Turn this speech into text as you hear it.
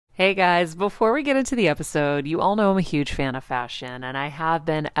Hey guys, before we get into the episode, you all know I'm a huge fan of fashion, and I have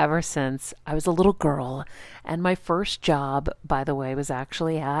been ever since I was a little girl. And my first job, by the way, was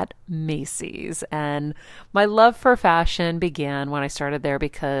actually at Macy's. And my love for fashion began when I started there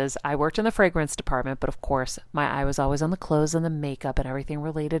because I worked in the fragrance department, but of course, my eye was always on the clothes and the makeup and everything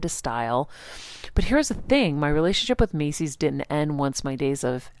related to style. But here's the thing, my relationship with Macy's didn't end once my days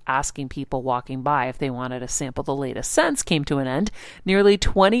of asking people walking by if they wanted to sample the latest scents came to an end. Nearly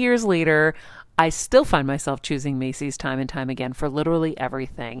 20 years later, I still find myself choosing Macy's time and time again for literally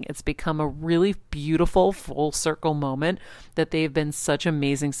everything. It's become a really beautiful full circle moment that they've been such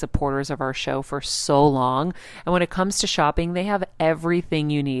amazing supporters of our show for so long. And when it comes to shopping, they have everything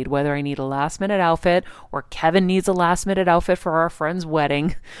you need, whether I need a last minute outfit or Kevin needs a last minute outfit for our friend's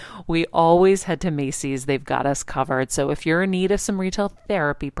wedding. We always head to Macy's. They've got us covered. So if you're in need of some retail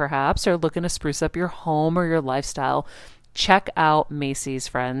therapy, perhaps, or looking to spruce up your home or your lifestyle, check out Macy's,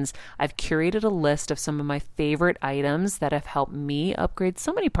 friends. I've curated a list of some of my favorite items that have helped me upgrade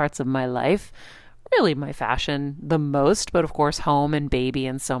so many parts of my life. Really, my fashion the most, but of course, home and baby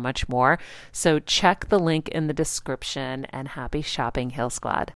and so much more. So check the link in the description and happy shopping, Hill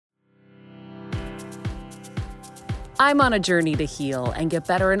Squad. I'm on a journey to heal and get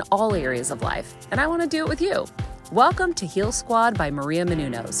better in all areas of life, and I want to do it with you. Welcome to Heal Squad by Maria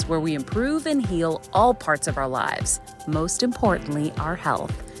Menounos, where we improve and heal all parts of our lives, most importantly, our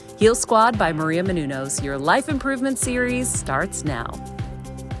health. Heal Squad by Maria Menounos, your life improvement series starts now.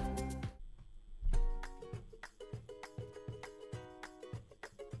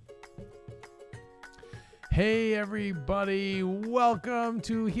 Hey everybody, welcome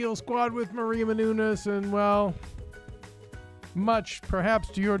to Heal Squad with Maria Menounos, and well, much perhaps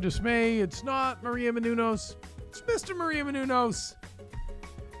to your dismay, it's not Maria Menounos. It's Mr. Maria Menounos.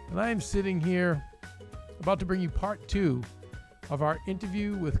 And I'm sitting here about to bring you part 2 of our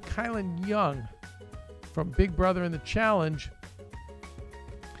interview with Kyland Young from Big Brother and the Challenge.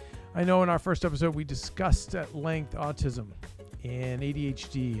 I know in our first episode we discussed at length autism and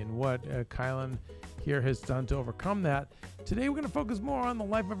ADHD and what Kyland here has done to overcome that. Today we're going to focus more on the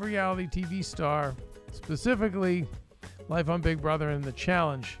life of a reality TV star, specifically life on Big Brother and the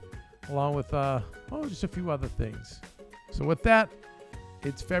Challenge, along with just a few other things. So with that,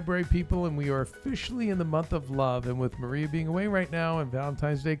 it's February, people, and we are officially in the month of love. And with Maria being away right now and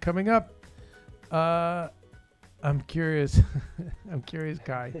Valentine's Day coming up, I'm curious,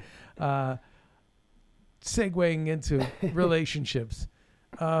 Kai, segueing into relationships.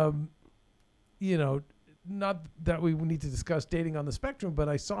 Not that we need to discuss dating on the spectrum, but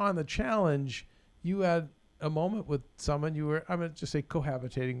I saw on the Challenge you had a moment with someone you were, I'm going to just say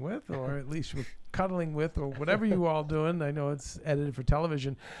cohabitating with, or at least with cuddling with, or whatever you all doing. I know it's edited for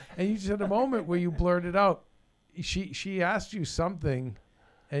television. And you just had a moment where you blurted out, she asked you something,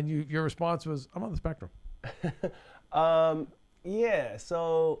 and your response was, I'm on the spectrum. Yeah,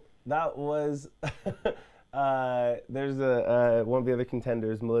 so that was, there's one of the other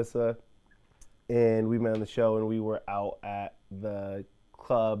contenders, Melissa, and we met on the show, and we were out at the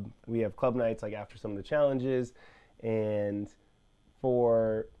club. We have club nights like after some of the challenges, and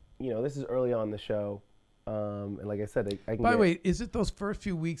for this is early on the show, and like I said, I can. By the way, is it those first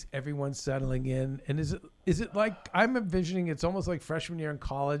few weeks everyone's settling in, and is it like I'm envisioning it's almost like freshman year in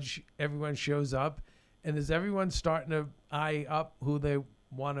college, everyone shows up, and is everyone starting to eye up who they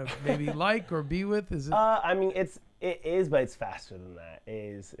want to maybe like or be with? Is it? I mean, it is, but it's faster than that.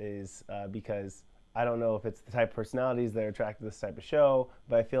 Because I don't know if it's the type of personalities that are attracted to this type of show,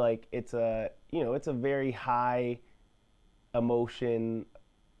 but I feel like it's a very high emotion,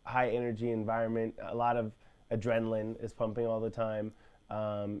 high energy environment. A lot of adrenaline is pumping all the time.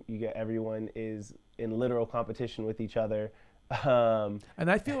 Everyone is in literal competition with each other. And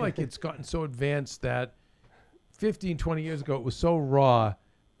I feel like it's gotten so advanced that 15, 20 years ago, it was so raw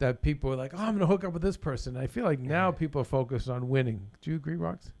that people were like, oh, I'm going to hook up with this person. I feel like now people are focused on winning. Do you agree,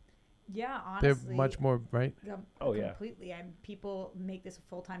 Rox? Yeah, honestly. They're much more, right? Oh, yeah. Completely. People make this a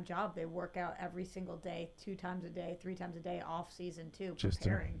full-time job. They work out every single day, 2 times a day, 3 times a day, off season too,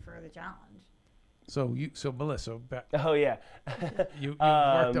 preparing for the challenge. So Melissa. Oh, yeah. you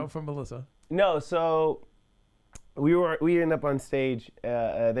worked out for Melissa. No, so we ended up on stage.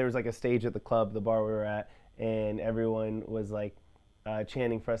 There was like a stage at the club, the bar we were at, and everyone was like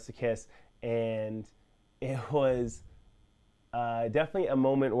chanting for us to kiss. And it was definitely a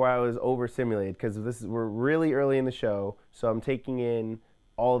moment where I was overstimulated because we're really early in the show. So I'm taking in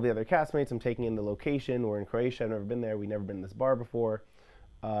all of the other castmates. I'm taking in the location. We're in Croatia. I've never been there. We've never been in this bar before.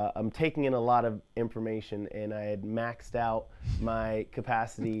 I'm taking in a lot of information, and I had maxed out my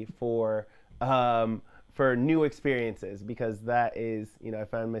capacity for for new experiences, because that is, I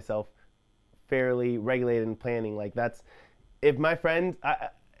find myself fairly regulated in planning. Like that's, if my friend,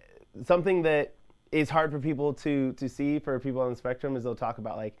 something that is hard for people to see, for people on the spectrum, is they'll talk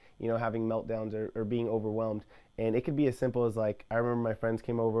about like, having meltdowns or being overwhelmed. And it could be as simple as like, I remember my friends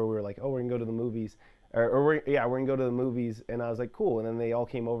came over, we were like, oh, we're gonna go to the movies. We're gonna go to the movies. And I was like, cool. And then they all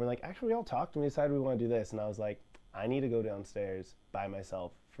came over and like, actually we all talked and we decided we want to do this. And I was like, I need to go downstairs by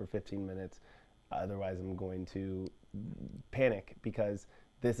myself for 15 minutes. Otherwise I'm going to panic, because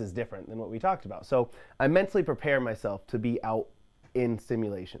this is different than what we talked about. So I mentally prepare myself to be out in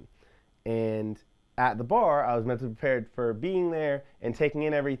stimulation. And at the bar, I was mentally prepared for being there and taking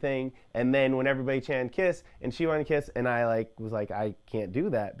in everything. And then when everybody chanted kiss and she wanted to kiss, and I was like, I can't do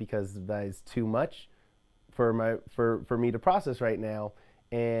that because that is too much for me to process right now.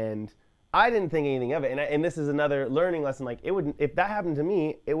 And I didn't think anything of it. And this is another learning lesson. Like, if that happened to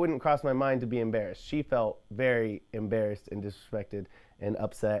me, it wouldn't cross my mind to be embarrassed. She felt very embarrassed and disrespected and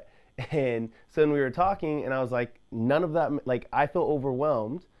upset. And so when we were talking, and I was like, none of that, like, I feel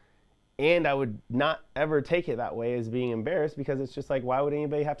overwhelmed. And I would not ever take it that way as being embarrassed, because it's just like, why would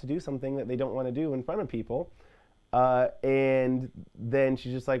anybody have to do something that they don't want to do in front of people? And then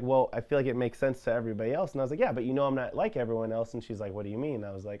she's just like, well, I feel like it makes sense to everybody else. And I was like, yeah, but I'm not like everyone else. And she's like, what do you mean? And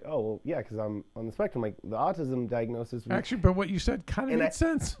I was like, oh, well, yeah, because I'm on the spectrum. Like, the autism diagnosis. Actually, but what you said kind of made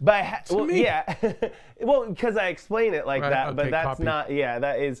sense. But to me. Yeah. Well, because I explain it like that. Okay, but that's copy. not,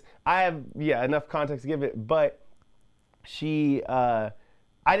 that is, I have, enough context to give it. But she, I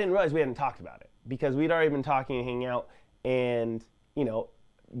didn't realize we hadn't talked about it, because we'd already been talking and hanging out. And,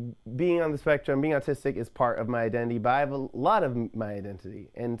 being on the spectrum, being autistic is part of my identity, but I have a lot of my identity.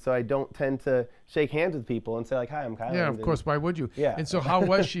 And so I don't tend to shake hands with people and say like, hi, I'm Kyland. Yeah, of course. Why would you? Yeah. And so how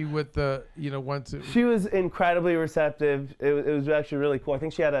was she with the, once it... She was incredibly receptive. It was actually really cool. I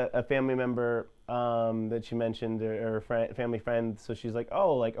think she had a family member that she mentioned, or a family friend. So she's like,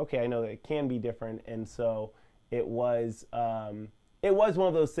 oh, like, okay, I know that it can be different. And so it was one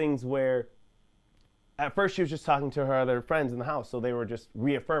of those things where at first she was just talking to her other friends in the house, so they were just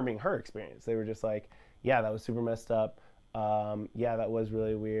reaffirming her experience. They were just like, yeah, that was super messed up. Yeah, that was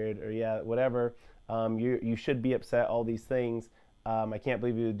really weird, or yeah, whatever. You should be upset, all these things. I can't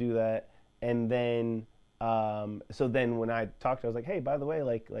believe you would do that. And then, so then when I talked to her, I was like, hey, by the way,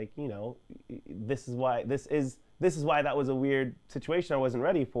 this is why that was a weird situation I wasn't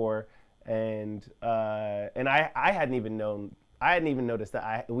ready for. And I hadn't even noticed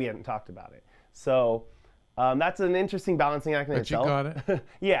that we hadn't talked about it. So that's an interesting balancing act in itself. But she got it?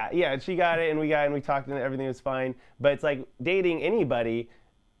 Yeah, she got it, and we talked, and everything was fine. But it's like dating anybody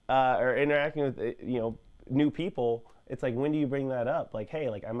or interacting with new people. It's like, when do you bring that up? Like, hey,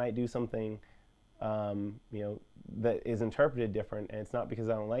 like, I might do something that is interpreted different, and it's not because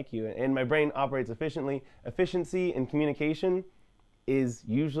I don't like you. And my brain operates efficiently. Efficiency in communication is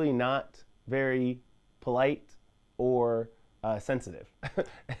usually not very polite or sensitive.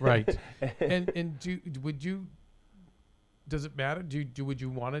 Right. And does it matter? Would you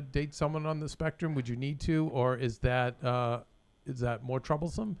want to date someone on the spectrum? Would you need to, or is that more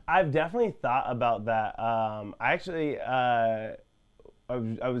troublesome? I've definitely thought about that. I actually, I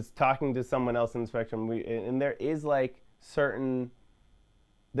was talking to someone else on the spectrum, and there is like certain,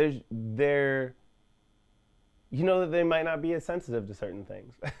 that they might not be as sensitive to certain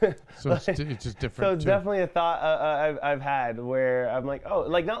things. So it's just different. So it's definitely a thought I've had, where I'm like, oh,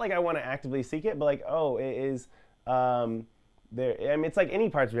 like, not like I want to actively seek it, but like, oh, it is there. I mean, it's like any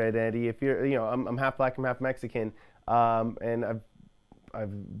parts of your identity. If you're, I'm half black, I'm half Mexican, and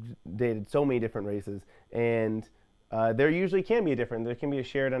I've dated so many different races, and there usually can be there can be a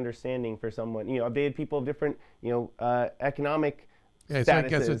shared understanding for someone. I've dated people of different, economic. Yeah, so I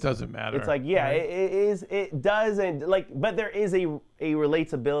guess it doesn't matter. It's like, yeah, right? It does, and like, but there is a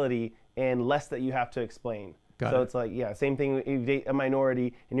relatability and less that you have to explain. It's like, yeah, same thing. If you date a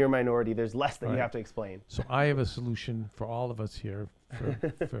minority and you're a minority, there's less that you have to explain. So I have a solution for all of us here,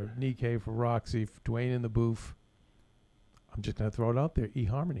 for Nikkei, for Roxy, for Dwayne in the booth. I'm just going to throw it out there: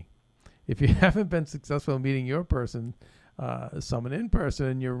 eHarmony. If you haven't been successful in meeting your person, someone in person,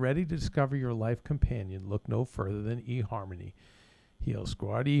 and you're ready to discover your life companion, look no further than eHarmony. Heal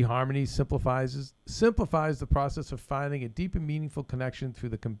Squad. eHarmony simplifies the process of finding a deep and meaningful connection through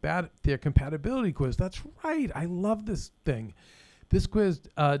their compatibility quiz. That's right. I love this thing. This quiz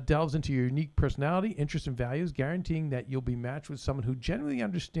delves into your unique personality, interests, and values, guaranteeing that you'll be matched with someone who genuinely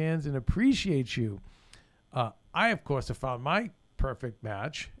understands and appreciates you. I, of course, have found my perfect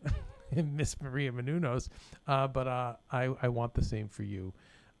match in Miss Maria Menounos, but I want the same for you.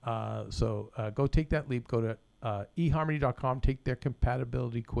 So go take that leap. Go to eHarmony.com, take their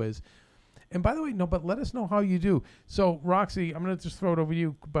compatibility quiz, And by the way, no, but let us know how you do. So Roxy, I'm gonna just throw it over to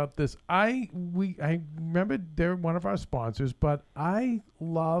you about this. I remember they're one of our sponsors, but I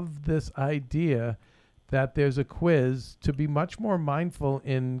love this idea that there's a quiz to be much more mindful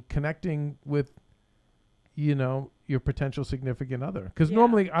in connecting with, your potential significant other. Because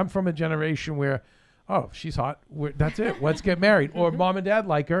normally I'm from a generation where, oh, she's hot. That's it. Let's get married. Or mom and dad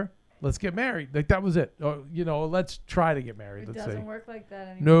like her. Let's get married. Like that was it. Or, let's try to get married. It doesn't work like that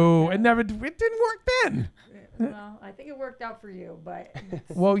anymore. No, it didn't work then. Well, I think it worked out for you, but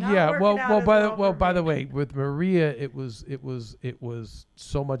well, yeah. By the me. way, with Maria, it was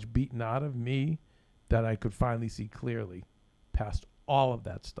so much beaten out of me that I could finally see clearly past all of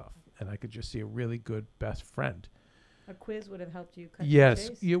that stuff, and I could just see a really good best friend. A quiz would have helped you cut Yes.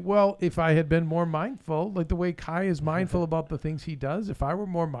 your face? Well, if I had been more mindful, like the way Kai is mindful about the things he does, if I were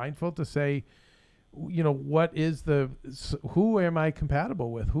more mindful to say, who am I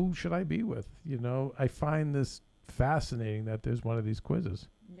compatible with? Who should I be with? I find this fascinating that there's one of these quizzes.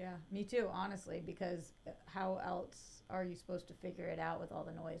 Yeah, me too, honestly, because how else are you supposed to figure it out with all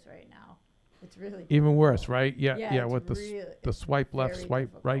the noise right now? It's really even difficult. worse, right? Yeah, with the swipe left, very swipe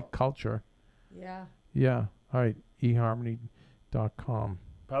difficult. right culture. Yeah. Yeah. All right. eharmony.com.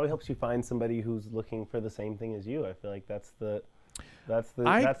 Probably helps you find somebody who's looking for the same thing as you. I feel like that's the where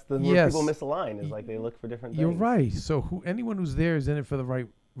people misalign, is like they look for different things. You're right. So anyone who's there is in it for the right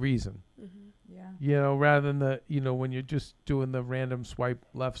reason. Mm-hmm. Yeah. Rather than when you're just doing the random swipe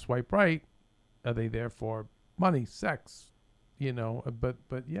left, swipe right, are they there for money, sex?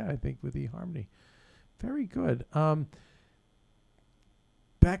 But yeah, I think with eHarmony, very good.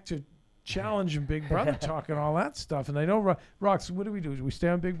 Back to Challenge and Big Brother talk and all that stuff. And I know, Rox, what do? Do we stay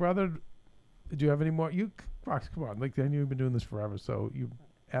on Big Brother? Do you have any more? Rox, come on. Like, I know you've been doing this forever, so you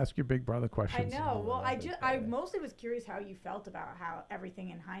ask your Big Brother questions. I know. Well, I mostly was curious how you felt about how everything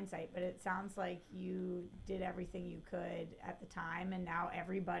in hindsight, but it sounds like you did everything you could at the time, and now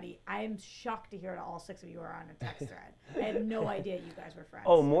I am shocked to hear that all 6 of you are on a text thread. I had no idea you guys were friends.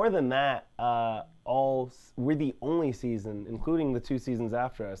 Oh, more than that, we're the only season, including the 2 seasons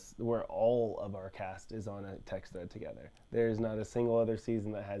after us, where all of our cast is on a text thread together. There's not a single other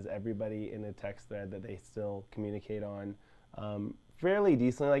season that has everybody in a text thread that they still communicate on fairly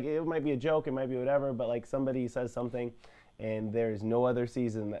decently. Like, it might be a joke, it might be whatever, but like somebody says something, and there's no other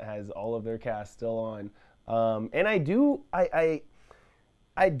season that has all of their cast still on. And I do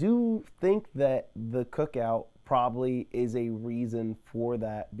think that the cookout probably is a reason for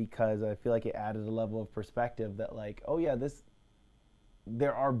that, because I feel like it added a level of perspective that, like, oh yeah,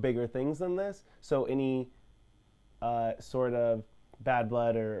 there are bigger things than this. So any sort of bad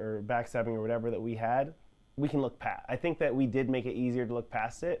blood or backstabbing or whatever that we had, we can look past. I think that we did make it easier to look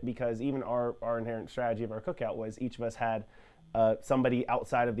past it, because even our inherent strategy of our cookout was each of us had somebody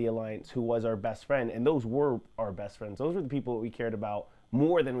outside of the alliance who was our best friend, and those were our best friends. Those were the people that we cared about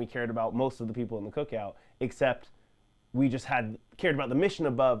more than we cared about most of the people in the cookout, except we just cared about the mission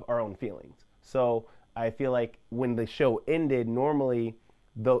above our own feelings. So I feel like when the show ended, normally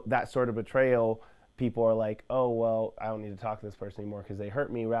that sort of betrayal, people are like, oh, well, I don't need to talk to this person anymore because they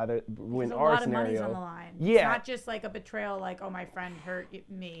hurt me. Rather, when our scenario, a lot of money's on the line. Yeah. It's not just like a betrayal, like, oh, my friend hurt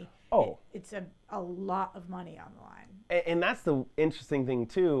me. Oh. It's a lot of money on the line. And that's the interesting thing,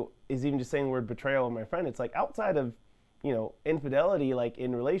 too, is even just saying the word betrayal of my friend. It's like, outside of, infidelity, like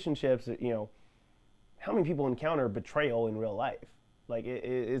in relationships, how many people encounter betrayal in real life? Like,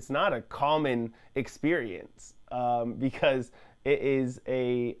 it's not a common experience, because it is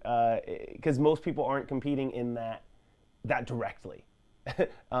because most people aren't competing in that directly.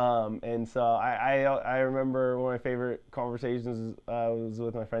 And so I remember one of my favorite conversations was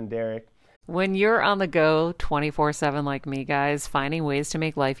with my friend Derek. When you're on the go 24/7 like me, guys, finding ways to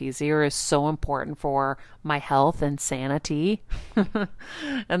make life easier is so important for my health and sanity.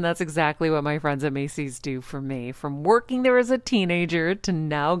 And that's exactly what my friends at Macy's do for me. From working there as a teenager to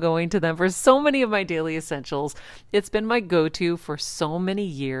now going to them for so many of my daily essentials, it's been my go-to for so many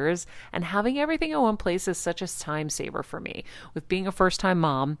years. And having everything in one place is such a time saver for me. With being a first-time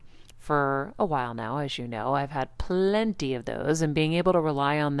mom for a while now, as you know, I've had plenty of those, and being able to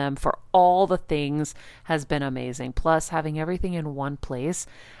rely on them for all the things has been amazing. Plus, having everything in one place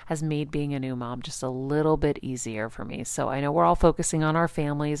has made being a new mom just a little bit easier for me. So I know we're all focusing on our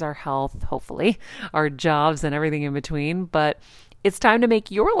families, our health, hopefully, our jobs and everything in between, but it's time to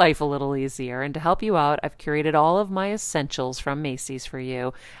make your life a little easier. And to help you out, I've curated all of my essentials from Macy's for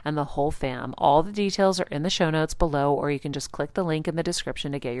you and the whole fam. All the details are in the show notes below, or you can just click the link in the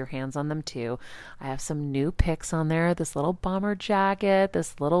description to get your hands on them too. I have some new picks on there. This little bomber jacket,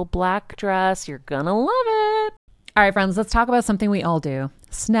 this little black dress. You're gonna love it. All right, friends, let's talk about something we all do.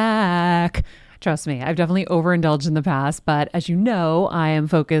 Snack. Trust me, I've definitely overindulged in the past, but as you know, I am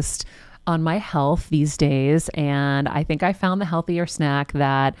focused on my health these days, and I think I found the healthier snack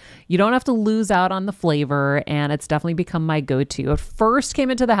that you don't have to lose out on the flavor, and it's definitely become my go-to. It first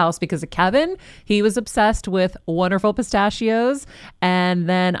came into the house because of Kevin. He was obsessed with wonderful pistachios, and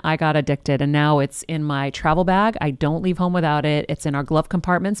then I got addicted, and now it's in my travel bag. I don't leave home without it. It's in our glove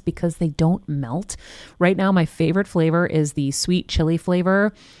compartments because they don't melt. Right now, my favorite flavor is the sweet chili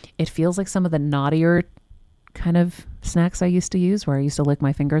flavor. It feels like some of the naughtier kind of snacks I used to use, where I used to lick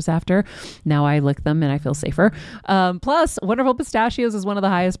my fingers after. Now I lick them and I feel safer. Plus, Wonderful Pistachios is one of the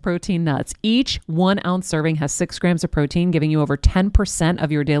highest protein nuts. Each 1 ounce serving has 6 grams of protein, giving you over 10%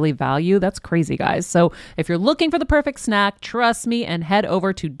 of your daily value. That's crazy, guys. So if you're looking for the perfect snack, trust me and head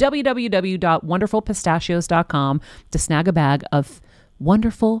over to www.wonderfulpistachios.com to snag a bag of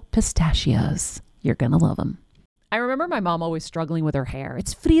Wonderful Pistachios. You're going to love them. I remember my mom always struggling with her hair.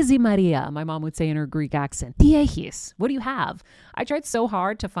 It's frizzy, Maria, my mom would say in her Greek accent. Diehis, what do you have? I tried so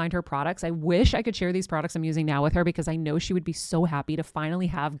hard to find her products. I wish I could share these products I'm using now with her because I know she would be so happy to finally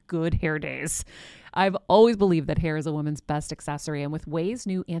have good hair days. I've always believed that hair is a woman's best accessory, and with Ouai's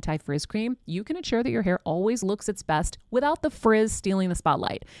new anti-frizz cream, you can ensure that your hair always looks its best without the frizz stealing the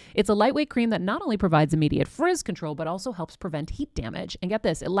spotlight. It's a lightweight cream that not only provides immediate frizz control, but also helps prevent heat damage. And get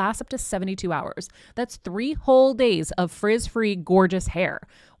this, it lasts up to 72 hours. That's 3 whole days of frizz-free, gorgeous hair.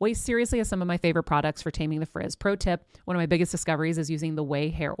 Ouai seriously has some of my favorite products for taming the frizz. Pro tip, one of my biggest discoveries is using the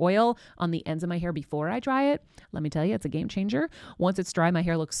Ouai hair oil on the ends of my hair before I dry it. Let me tell you, it's a game changer. Once it's dry, my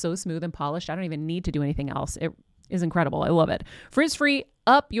hair looks so smooth and polished, I don't even need to do anything else. It is incredible. I love it. Frizz-free,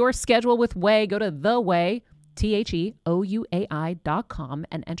 up your schedule with Ouai. Go to the Ouai, TheOuai.com,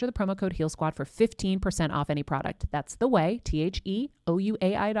 and enter the promo code HealSquad for 15% off any product. That's the Ouai,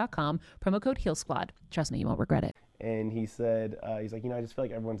 TheOuai.com, promo code HealSquad. Trust me, you won't regret it. And he said, he's like, I just feel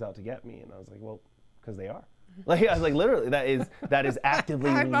like everyone's out to get me. And I was like, well, because they are. Like, I was like, literally, that is actively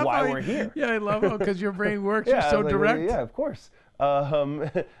why we're here. Yeah, I love it because your brain works. Yeah, You're so like, direct. yeah, of course.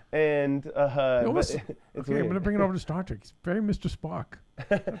 Almost, It's okay, weird. I'm going to bring it over to Star Trek. He's very Mr. Spock.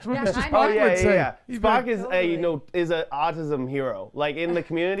 That's what Yeah, Mr. I Spock know. would say. Yeah. He's Spock very- is is an autism hero. Like in the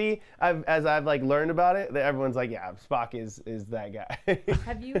community, as I've like learned about it, that everyone's like, yeah, Spock is that guy.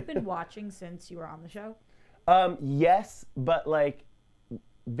 Have you been watching since you were on the show? Yes, but like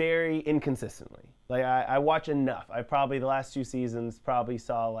very inconsistently. Like I watch enough. I probably the last 2 seasons probably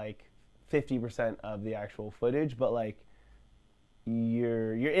saw like 50% of the actual footage, but like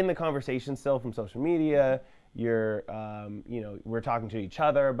you're in the conversation still from social media. You're we're talking to each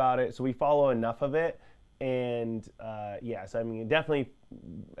other about it, so we follow enough of it. And so I mean definitely,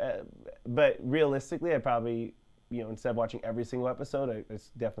 but realistically, I probably instead of watching every single episode, I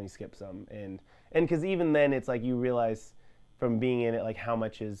definitely skip some. And because even then, it's like you realize from being in it like how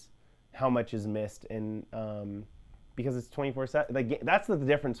much is missed, and because it's 24/7. Like that's the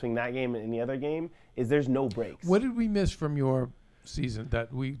difference between that game and any other game is there's no breaks. What did we miss from your season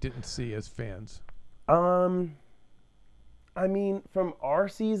that we didn't see as fans? I mean, from our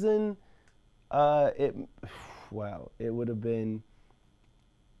season, it would have been.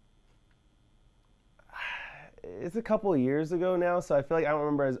 It's a couple of years ago now, so I feel like I don't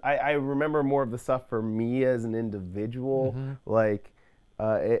remember I remember more of the stuff for me as an individual, like,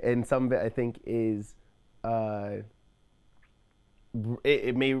 and some of it I think is,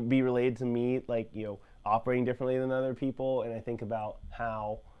 it may be related to me, like operating differently than other people, and I think about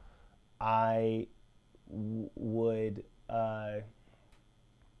how I would, I'm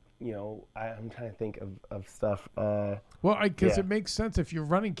trying to think of stuff. Well, because yeah. it makes sense if you're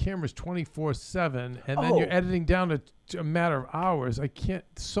running cameras 24/7 and then you're editing down to a matter of hours.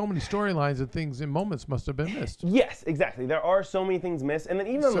 So many storylines and things and moments must have been missed. Yes, exactly. There are so many things missed, and then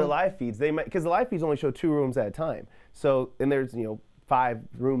even on the live feeds, because the live feeds only show 2 rooms at a time. So, and there's 5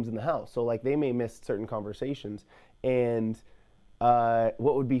 rooms in the house, so like they may miss certain conversations. And what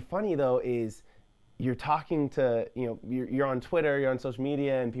would be funny though is you're talking to you're on Twitter, you're on social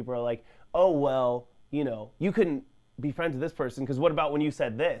media, and people are like, oh well, you couldn't be friends with this person because what about when you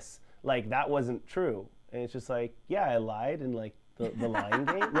said this? Like that wasn't true. And it's just like, yeah, I lied, and like the lying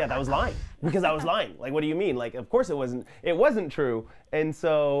game. Yeah, that was lying because I was lying. Like, what do you mean? Like, of course it wasn't true. And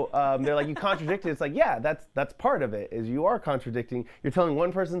so they're like, you contradicted. It's like, yeah, that's part of it. Is you are contradicting. You're telling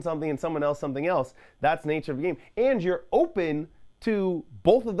one person something and someone else something else. That's the nature of the game, and you're open to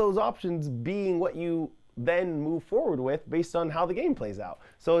both of those options being what you then move forward with based on how the game plays out.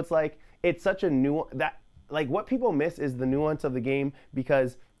 So it's like it's such a like what people miss is the nuance of the game,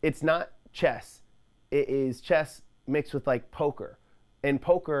 because it's not chess. It is chess mixed with like poker. And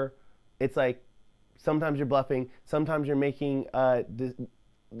poker, it's like sometimes you're bluffing, sometimes you're making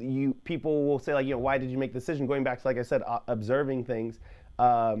people will say, like, why did you make the decision? Going back to, like I said, observing things.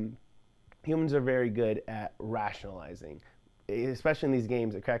 Humans are very good at rationalizing, especially in these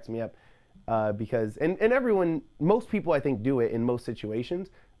games. It cracks me up because, and everyone, most people I think do it in most situations.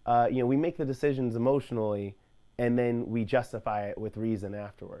 We make the decisions emotionally, and then we justify it with reason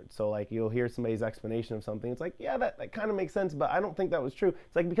afterwards. So, like, you'll hear somebody's explanation of something. It's like, yeah, that kind of makes sense, but I don't think that was true.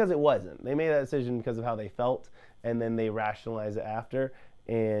 It's like, because it wasn't. They made that decision because of how they felt, and then they rationalize it after.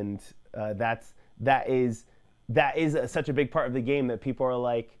 And that is such a big part of the game that people are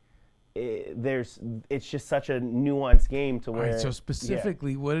like, it's just such a nuanced game to where. All right, so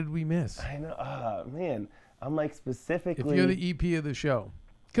specifically, what did we miss? I know, man. I'm like, specifically. If you're the EP of the show.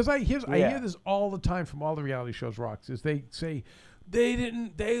 Because I hear this all the time from all the reality shows, Rocks, is they say,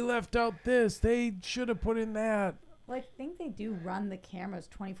 they left out this, they should have put in that. Well, I think they do run the cameras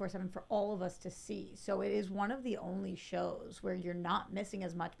 24/7 for all of us to see. So it is one of the only shows where you're not missing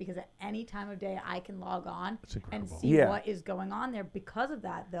as much, because at any time of day I can log on and see what is going on there. Because of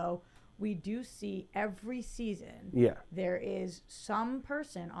that, though, we do see every season. Yeah. There is some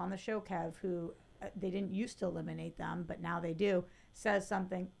person on the show, Kev, who they didn't used to eliminate them, but now they do, says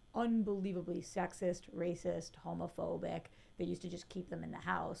something unbelievably sexist, racist, homophobic. They used to just keep them in the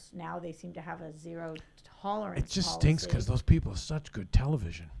house. Now they seem to have a zero tolerance. It just policy. stinks because those people are such good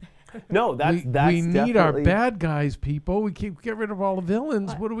television. No, that's we need our bad guys, people. We get rid of all the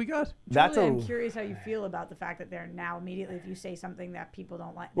villains. What do we got? I'm curious how you feel about the fact that they're now immediately, if you say something that people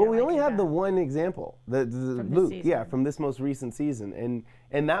don't like. Well, we only had the one example, the Luke, from this most recent season,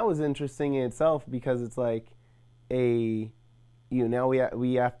 and that was interesting in itself, because it's like now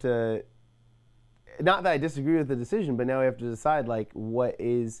we have to. Not that I disagree with the decision, but now we have to decide, like, what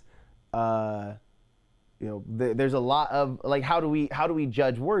is, there's a lot of, like, how do we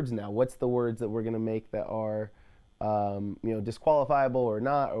judge words now? What's the words that we're going to make that are, disqualifiable or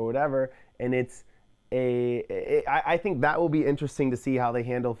not or whatever? And I think that will be interesting to see how they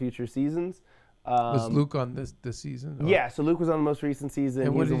handle future seasons. Was Luke on this season? Or? Yeah, so Luke was on the most recent season.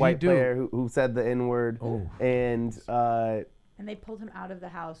 And he was a white player who said the N-word. Oh. And they pulled him out of the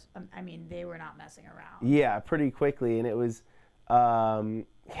house. I mean, they were not messing around. Yeah, pretty quickly. And it was, how do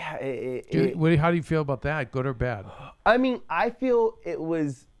you feel about that? Good or bad? I mean, I feel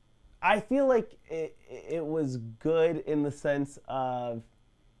like it was good in the sense of,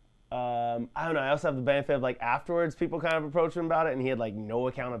 I don't know. I also have the benefit of, like, afterwards, people kind of approached him about it, and he had, like, no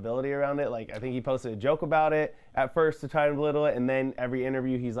accountability around it. Like, I think he posted a joke about it at first to try to belittle it, and then every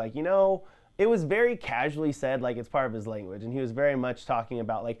interview he's like, it was very casually said, like, it's part of his language, and he was very much talking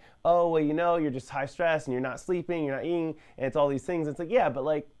about, like, oh, well, you're just high stress, and you're not sleeping, you're not eating, and it's all these things. It's like, yeah, but,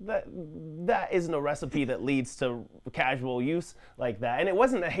 like, that isn't a recipe that leads to casual use like that. And it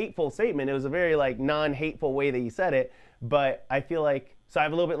wasn't a hateful statement. It was a very, like, non-hateful way that he said it, but I feel like, so I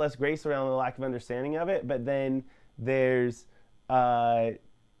have a little bit less grace around the lack of understanding of it, but then there's, it's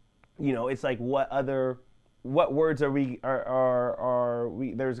like, what words are we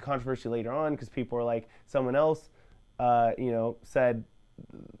there's a controversy later on, because people are like, someone else said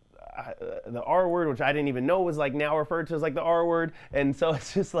the R word, which I didn't even know was, like, now referred to as, like, the R word. And so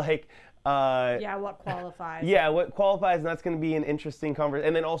it's just like what qualifies. What qualifies, and that's going to be an interesting conversation.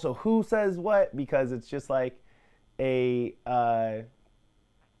 And then also who says what, because it's just like it'll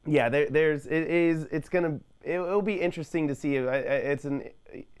be interesting to see.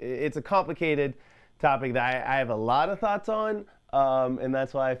 It's a complicated topic that I have a lot of thoughts on, and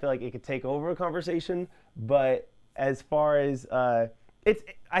that's why I feel like it could take over a conversation. But as far as I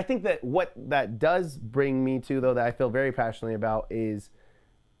think that what that does bring me to, though, that I feel very passionately about, is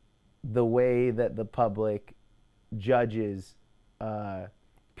the way that the public judges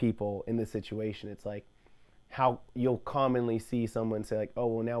people in this situation. It's like how you'll commonly see someone say, like, oh,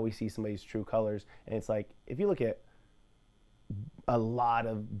 well, now we see somebody's true colors. And it's like, if you look at a lot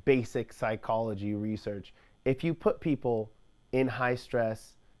of basic psychology research, if you put people in high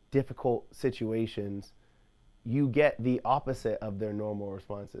stress, difficult situations, you get the opposite of their normal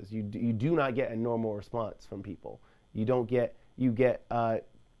responses. You do not get a normal response from people. You get the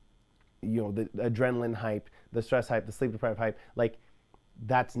adrenaline hype, the stress hype, the sleep deprived hype. Like,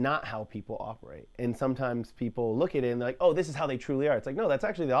 that's not how people operate. And sometimes people look at it and they're like, oh, this is how they truly are. It's like, no, that's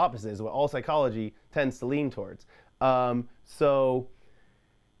actually the opposite, is what all psychology tends to lean towards. So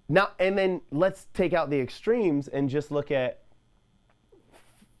now, and then let's take out the extremes and just look at,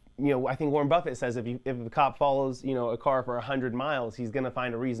 I think Warren Buffett says if a cop follows, a car for 100 miles, he's going to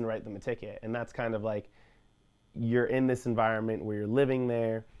find a reason to write them a ticket. And that's kind of like, you're in this environment where you're living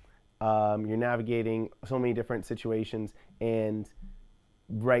there, you're navigating so many different situations, and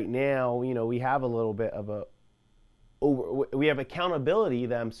right now, you know, we have a little bit of we have accountability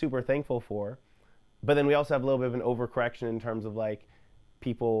that I'm super thankful for, but then we also have a little bit of an overcorrection in terms of like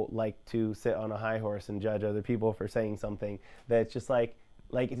people like to sit on a high horse and judge other people for saying something that's just like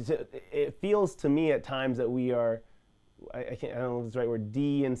it feels to me at times that we are, I don't know if it's the right word,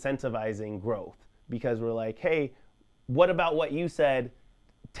 de-incentivizing growth, because we're like, hey, what about what you said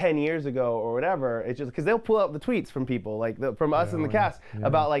 10 years ago or whatever? It's just because they'll pull up the tweets from people like from us in the cast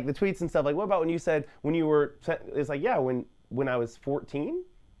about like the tweets and stuff, like, what about when you said when you were, it's like, yeah, when I was 14,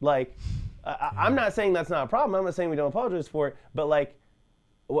 like I'm not saying that's not a problem, I'm not saying we don't apologize for it, but like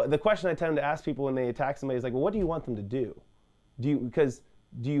the question I tend to ask people when they attack somebody is like, well, what do you want them to do? Do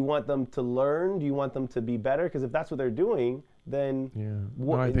you want them to learn? Do you want them to be better? Because if that's what they're doing, then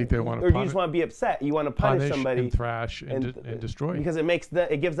I think they want to. Or do you just want to be upset? You want to punish somebody, and thrash and destroy, because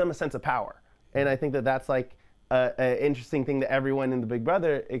it gives them a sense of power. And I think that's like an interesting thing that everyone in the Big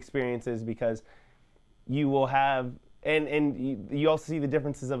Brother experiences, because you will have and you also see the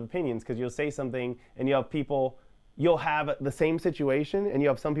differences of opinions, because you'll say something and you have people. You'll have the same situation, and you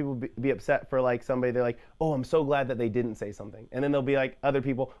have some people be upset for like somebody. They're like, "Oh, I'm so glad that they didn't say something," and then there'll be like other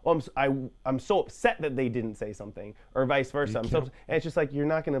people, "Oh, I'm so upset that they didn't say something," or vice versa. And it's just like you're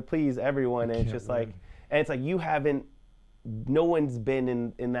not going to please everyone, and it's just like, and it's like no one's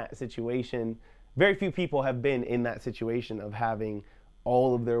been in that situation. Very few people have been in that situation of having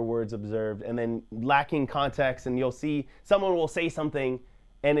all of their words observed and then lacking context. And you'll see someone will say something,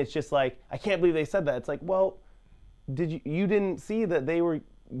 and it's just like, I can't believe they said that. It's like, well, you didn't see that they were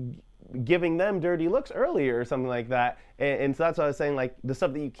giving them dirty looks earlier or something like that. And so that's what I was saying, like the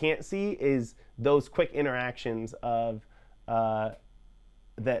stuff that you can't see is those quick interactions of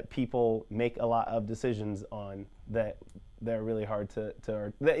that people make a lot of decisions on that they're really hard that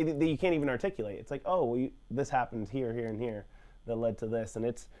you can't even articulate. It's like, oh, well, this happened here, and here that led to this. And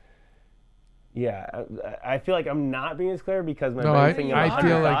it's, I feel like I'm not being as clear because my brain's thinking about I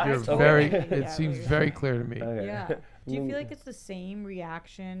feel like you're thoughts. very, it seems very clear to me. Okay. Yeah. Do you feel like it's the same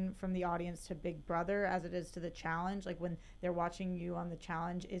reaction from the audience to Big Brother as it is to the challenge? Like when they're watching you on the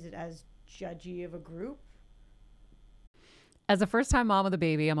challenge, is it as judgy of a group? As a first-time mom of the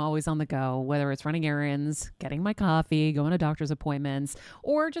baby, I'm always on the go, whether it's running errands, getting my coffee, going to doctor's appointments,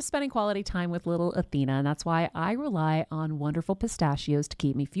 or just spending quality time with little Athena. And that's why I rely on Wonderful Pistachios to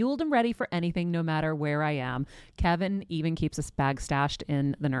keep me fueled and ready for anything, no matter where I am. Kevin even keeps a bag stashed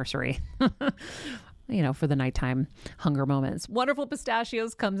in the nursery. For the nighttime hunger moments. Wonderful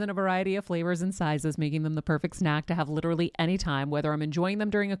Pistachios comes in a variety of flavors and sizes, making them the perfect snack to have literally any time, whether I'm enjoying them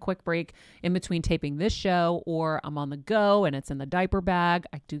during a quick break in between taping this show or I'm on the go and it's in the diaper bag.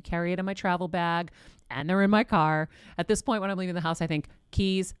 I do carry it in my travel bag and they're in my car. At this point, when I'm leaving the house, I think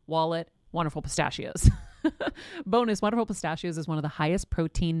keys, wallet, Wonderful Pistachios. Bonus, Wonderful Pistachios is one of the highest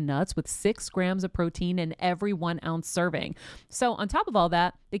protein nuts with 6 grams of protein in every 1 ounce serving. So on top of all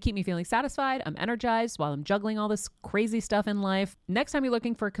that, they keep me feeling satisfied. I'm energized while I'm juggling all this crazy stuff in life. Next time you're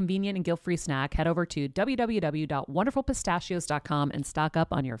looking for a convenient and guilt-free snack, head over to www.wonderfulpistachios.com and stock up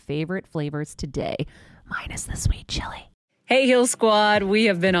on your favorite flavors today, minus the sweet chili. Hey, Heal Squad. We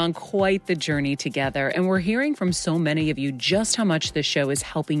have been on quite the journey together, and we're hearing from so many of you just how much this show is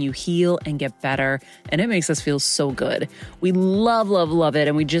helping you heal and get better, and it makes us feel so good. We love, love, love it,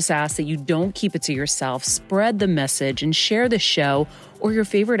 and we just ask that you don't keep it to yourself. Spread the message and share the show or your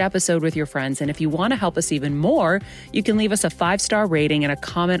favorite episode with your friends. And if you want to help us even more, you can leave us a 5-star rating and a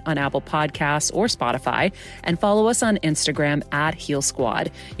comment on Apple Podcasts or Spotify, and follow us on Instagram at Heal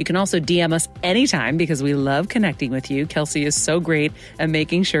Squad. You can also DM us anytime because we love connecting with you. Kelsey is so great at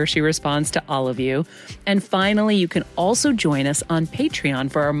making sure she responds to all of you. And finally, you can also join us on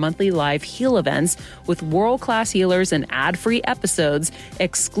Patreon for our monthly live heal events with world-class healers and ad-free episodes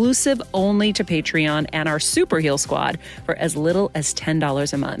exclusive only to Patreon and our Super Heal Squad for as little as $10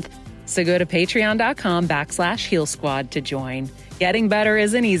 a month. So go to patreon.com/Heal Squad to join. Getting better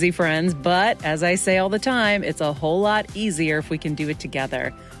isn't easy, friends, but as I say all the time, it's a whole lot easier if we can do it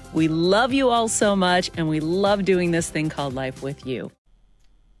together. We love you all so much, and we love doing this thing called life with you.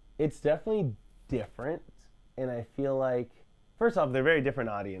 It's definitely different, and I feel like, first off, they're very different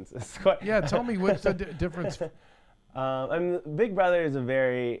audiences. Yeah, tell me what's the difference. I mean, Big Brother is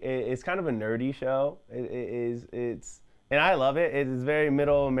it's kind of a nerdy show. And I love it. It is very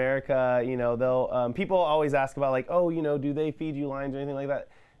middle America. They'll people always ask about like, oh, do they feed you lines or anything like that?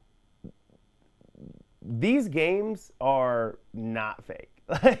 These games are not fake.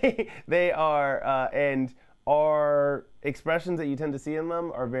 They are, and are expressions that you tend to see in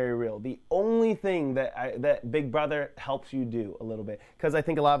them are very real. The only thing that Big Brother helps you do a little bit, because I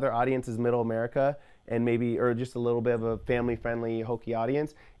think a lot of their audience is middle America and maybe, or just a little bit of a family-friendly, hokey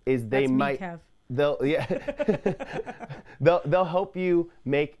audience, is they That's might, me, Kev. they'll help you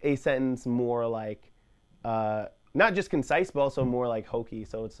make a sentence more like, not just concise, but also more like hokey.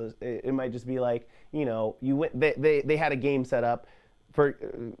 So it might just be like, you know, they had a game set up. For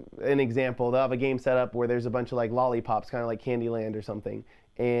an example, they'll have a game set up where there's a bunch of like lollipops, kind of like Candyland or something,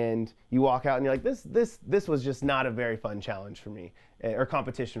 and you walk out and you're like, this was just not a very fun challenge for me, or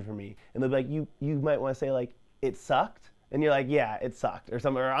competition for me. And they'll be like, you might want to say like, it sucked, and you're like, yeah, it sucked, or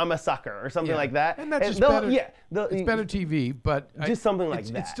something, or I'm a sucker, or something like that. And that's just better. Yeah, it's better TV, but just something like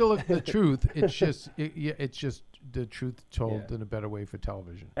that. It's still the truth. It's just the truth told in a better way for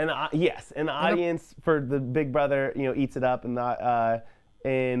television. And yes, and the audience for the Big Brother, you know, eats it up, and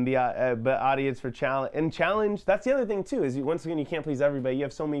but audience for challenge. That's the other thing too. Is once again, you can't please everybody. You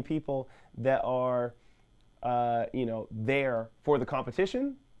have so many people that are, you know, there for the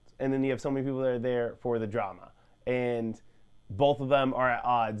competition, and then you have so many people that are there for the drama, and both of them are at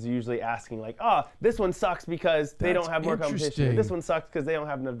odds, usually asking like, oh, this one sucks because they don't have more competition. This one sucks because they don't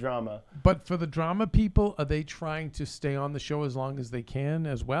have enough drama. But for the drama people, are they trying to stay on the show as long as they can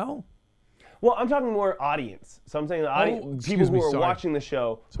as well? Well, I'm talking more audience. So I'm saying the audience, people who are watching the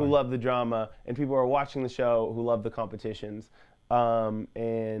show who love the drama, and people who are watching the show who love the competitions.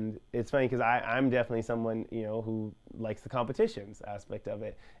 And it's funny because I'm definitely someone, you know, who likes the competitions aspect of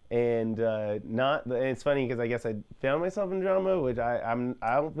it, and it's funny because I guess I found myself in drama, which I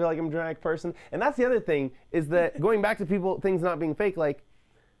don't feel like I'm a dramatic person. And that's the other thing, is that going back to things not being fake, like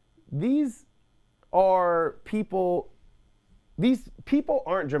these people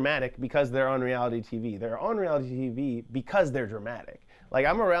aren't dramatic because they're on reality TV. They're on reality TV because they're dramatic. Like,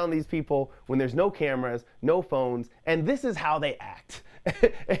 I'm around these people when there's no cameras, no phones, and this is how they act.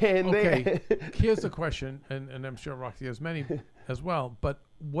 Okay, here's the question, and I'm sure Roxy has many as well, but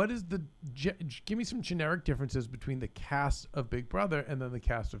what is give me some generic differences between the cast of Big Brother and then the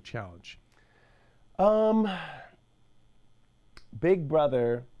cast of Challenge? Big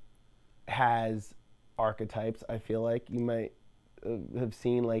Brother has archetypes, I feel like. You might have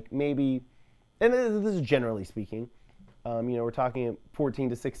seen, like, maybe, and this is generally speaking, you know, we're talking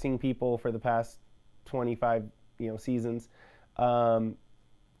 14 to 16 people for the past 25, you know, seasons. So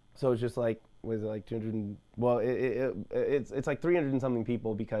it's just like, was it like 200? Well, it's like 300 and something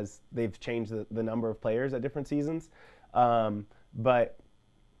people because they've changed the number of players at different seasons. But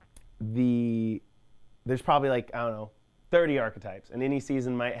there's probably like, I don't know, 30 archetypes, and any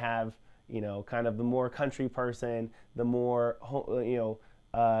season might have, you know, kind of the more country person, the more, you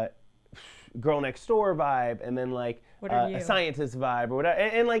know, girl next door vibe, and then like a scientist vibe or whatever.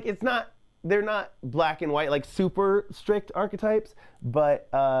 And like, they're not black and white, like super strict archetypes, but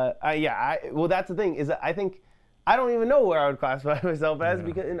well, that's the thing, is that I think, I don't even know where I would classify myself as,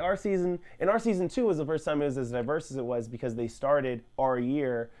 because in our season 2 was the first time it was as diverse as it was, because they started our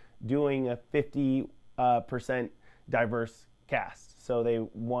year doing a 50% diverse cast. So they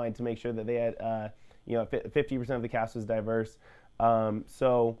wanted to make sure that they had, you know, 50% of the cast was diverse.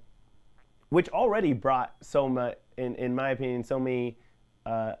 So, which already brought so much, in my opinion, so many,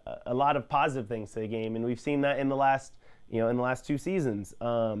 a lot of positive things to the game, and we've seen that in the last 2 seasons.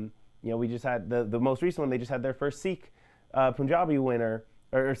 You know, we just had the most recent one. They just had their first Sikh Punjabi winner,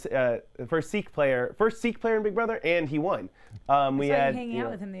 or first Sikh player in Big Brother, and he won. We had hanging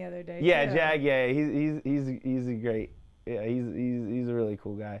out with him the other day. Yeah, too. Jag. Yeah, he's a great. Yeah, he's a really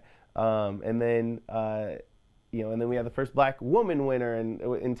cool guy. And then you know, and then we had the first black woman winner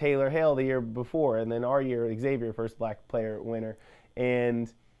in Taylor Hale the year before, and then our year Xavier, first black player winner.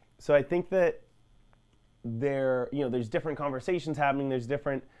 And so I think that there's different conversations happening. There's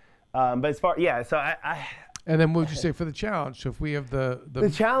different, but as far, so I. And then what would you say for the challenge? So if we have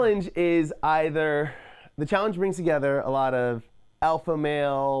the challenge is either, the challenge brings together a lot of alpha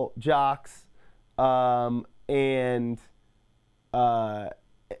male jocks, and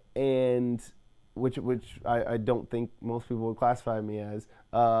which I don't think most people would classify me as,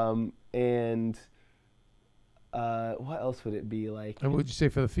 and what else would it be like? And what would you say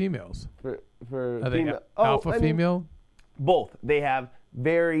for the females? For are female, they alpha female? Both. They have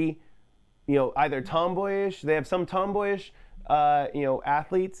very, you know, either tomboyish. They have some tomboyish, you know,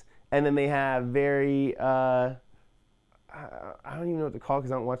 athletes, and then they have very. I don't even know what to call,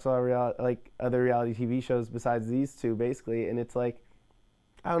 because I don't watch a lot of other reality TV shows besides these two, basically. And it's like,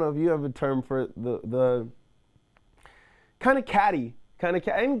 I don't know if you have a term for the kind of catty,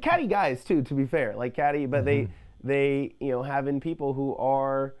 and catty guys too, to be fair, like catty, but they you know, having people who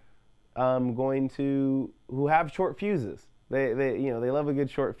are who have short fuses. They love a good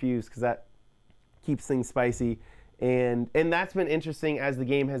short fuse because that keeps things spicy. And that's been interesting as the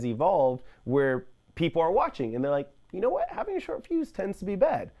game has evolved, where people are watching and they're like, you know what, having a short fuse tends to be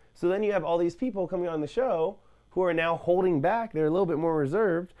bad. So then you have all these people coming on the show who are now holding back. They're a little bit more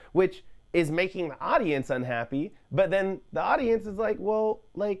reserved, which is making the audience unhappy. But then the audience is like, well,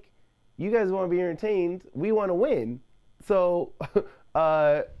 like, you guys want to be entertained. We want to win. So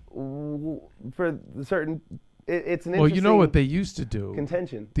for the certain, it's an interesting Well, you know what they used to do?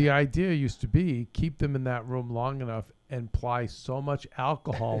 contention. The idea used to be keep them in that room long enough and apply so much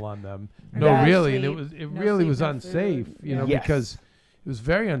alcohol on them. No, No really, and sleep, it no really sleep, was no unsafe, food. you know, Yes. because it was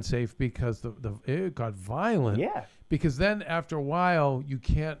very unsafe because it got violent. Yeah. Because then after a while you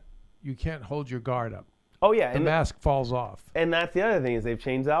can't hold your guard up. Oh yeah, The mask falls off. and that's the other thing is they've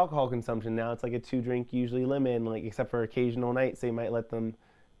changed the alcohol consumption. Now it's like a 2-drink usually limit, and like except for occasional nights they might let them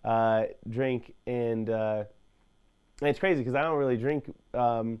drink. And it's crazy because I don't really drink.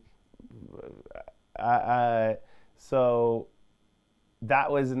 So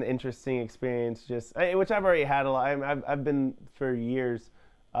that was an interesting experience. Which I've already had a lot. I've been for years.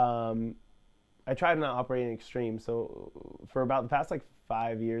 I tried not operating extreme. So for about the past like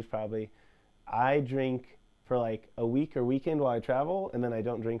 5 years probably, I drink for like a week or weekend while I travel, and then I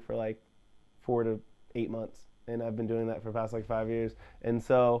don't drink for like 4 to 8 months. And I've been doing that for the past like 5 years. And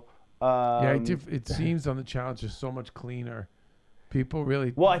so It seems on the challenge is so much cleaner. People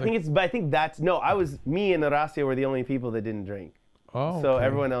really. well, I think that's no. Me and Horacio were the only people that didn't drink. Oh. So okay.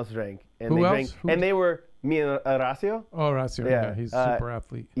 everyone else drank, and Who they else? drank, Who- and they were me and Horacio. Oh, Horacio. Yeah, Yeah, he's a super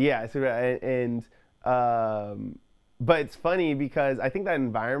athlete. Yeah, so, but it's funny because I think that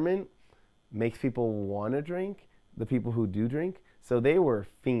environment makes people want to drink. The people who do drink, so they were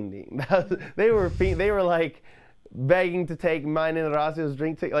fiending. They were like begging to take mine and Horacio's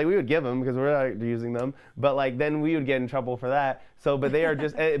drink. Like we would give them because we're not using them, but like then we would get in trouble for that. So, but they are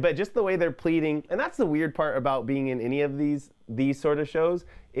just, but just the way they're pleading, and that's the weird part about being in any of these sort of shows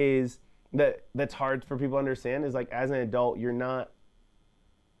is that's hard for people to understand is like as an adult you're not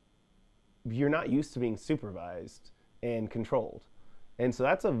used to being supervised and controlled. And so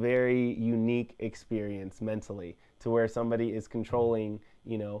that's a very unique experience mentally to where somebody is controlling,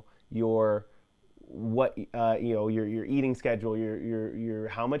 your your eating schedule, your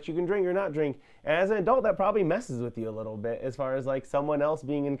how much you can drink or not drink. And as an adult, that probably messes with you a little bit as far as like someone else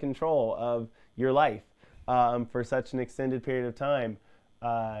being in control of your life for such an extended period of time.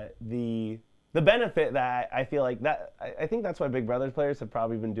 The benefit that I feel like that I think that's why Big Brother players have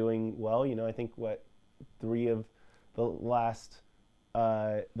probably been doing well. I think 3 of the last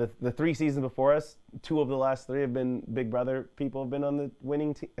the 3 seasons before us, 2 of the last 3 have been Big Brother people have been on the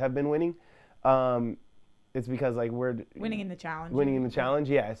winning have been winning. It's because like we're Winning in the challenge. winning in the challenge.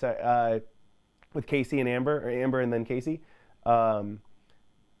 Yeah. So with Casey and Amber, or Amber and then Casey,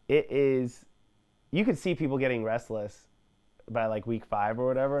 it is you could see people getting restless by like week 5 or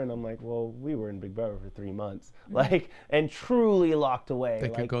whatever, and I'm like, well, we were in Big Brother for 3 months, like, and truly locked away. They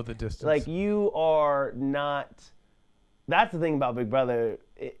like, could go the distance. Like you are not. That's the thing about Big Brother.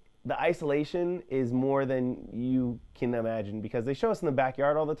 The isolation is more than you can imagine because they show us in the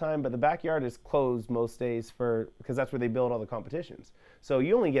backyard all the time, but the backyard is closed most days because that's where they build all the competitions. So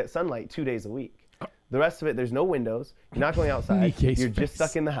you only get sunlight 2 days a week. The rest of it, there's no windows. You're not going outside. You're just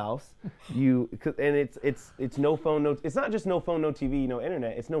stuck in the house. And it's no phone, no. It's not just no phone, no TV, no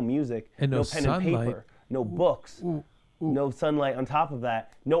internet. It's no music, and no pen sunlight. and paper, no books, no sunlight. On top of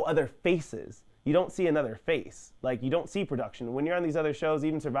that, no other faces. You don't see another face. Like you don't see production. When you're on these other shows,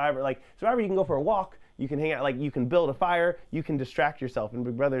 even Survivor, you can go for a walk. You can hang out. Like you can build a fire. You can distract yourself. In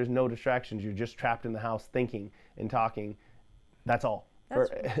Big Brother, there's no distractions. You're just trapped in the house thinking and talking. That's all.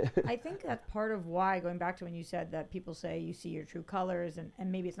 I think that's part of why, going back to when you said that people say you see your true colors,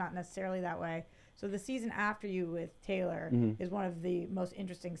 and maybe it's not necessarily that way. So the season after you with Taylor is one of the most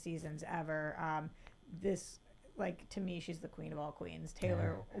interesting seasons ever. To me, she's the queen of all queens.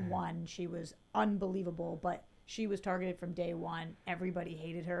 Taylor won. She was unbelievable, but she was targeted from day one. Everybody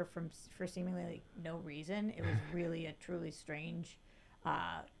hated her for seemingly no reason. It was really a truly strange,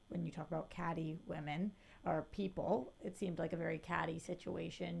 when you talk about catty women or people, it seemed like a very catty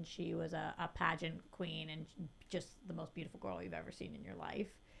situation. She was a pageant queen and just the most beautiful girl you've ever seen in your life.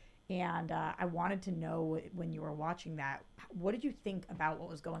 And I wanted to know, when you were watching that, what did you think about what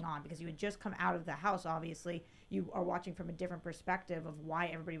was going on? Because you had just come out of the house, obviously. You are watching from a different perspective of why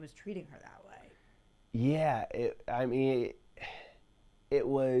everybody was treating her that way. Yeah, it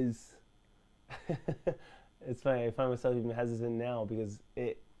was... It's funny, I find myself even hesitant now because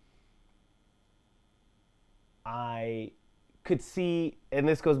I could see, and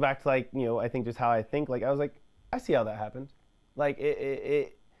this goes back to like, I think just how I think, like I was like, I see how that happened. Like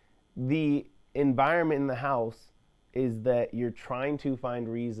the environment in the house is that you're trying to find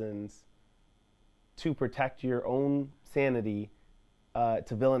reasons to protect your own sanity, to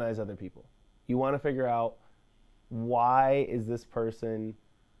villainize other people. You want to figure out, why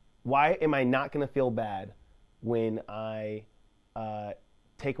am I not going to feel bad when I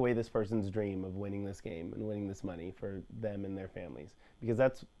take away this person's dream of winning this game and winning this money for them and their families? Because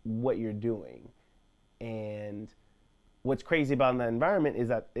that's what you're doing. And what's crazy about that environment is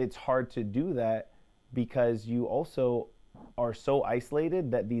that it's hard to do that because you also are so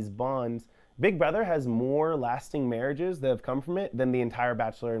isolated that these bonds, Big Brother has more lasting marriages that have come from it than the entire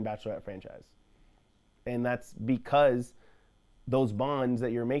Bachelor and Bachelorette franchise. And that's because those bonds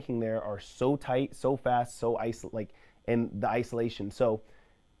that you're making there are so tight, so fast, so and the isolation. So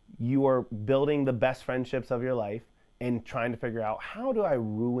you are building the best friendships of your life and trying to figure out, how do I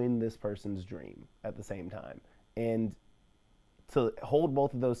ruin this person's dream at the same time? And to hold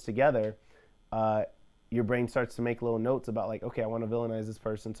both of those together, your brain starts to make little notes about like, okay, I want to villainize this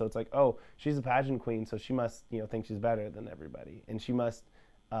person. So it's like, oh, she's a pageant queen, so she must, think she's better than everybody. And she must,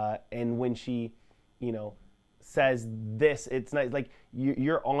 and when she, says this, it's not like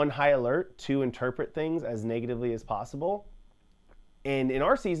you're on high alert to interpret things as negatively as possible. And in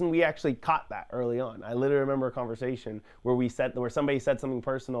our season, we actually caught that early on. I literally remember a conversation where somebody said something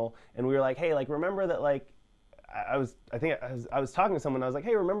personal, and we were like, hey, like, remember that, like, I was talking to someone, I was like,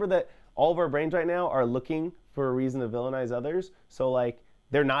 hey, remember that all of our brains right now are looking for a reason to villainize others. So like,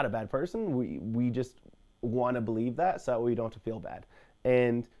 they're not a bad person. We just want to believe that so that we don't have to feel bad.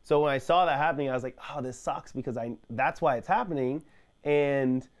 And so when I saw that happening, I was like, oh, this sucks, because that's why it's happening.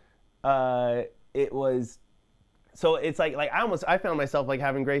 And it was, so it's like I found myself like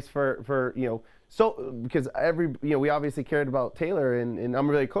having grace for so, because we obviously cared about Taylor, and I'm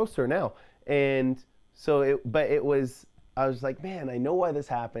really close to her now. And so I was like, man, I know why this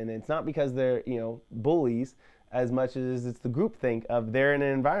happened. And it's not because they're, bullies as much as it's the groupthink of they're in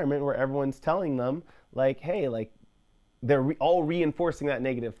an environment where everyone's telling them like, hey, like, they're all reinforcing that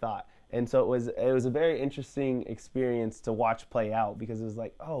negative thought. And so it was a very interesting experience to watch play out, because it was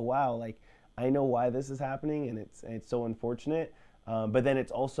like, oh, wow, like, I know why this is happening, and it's so unfortunate. But then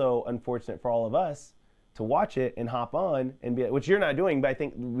it's also unfortunate for all of us to watch it and hop on and be, which you're not doing, but I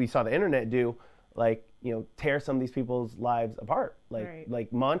think we saw the internet do, like, tear some of these people's lives apart. Like, right.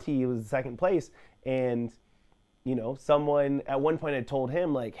 Like Monty was second place, and, someone at one point had told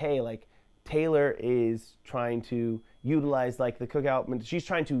him like, hey, like, Taylor is trying to utilize like the cookout. She's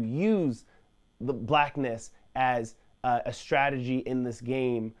trying to use the blackness as a strategy in this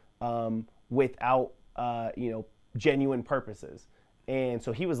game, without genuine purposes. And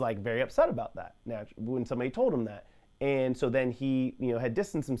so he was like very upset about that when somebody told him that. And so then he had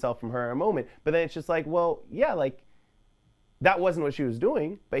distanced himself from her a moment. But then it's just like, well, yeah, like, that wasn't what she was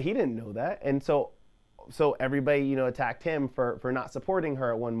doing, but he didn't know that. And so everybody, attacked him for not supporting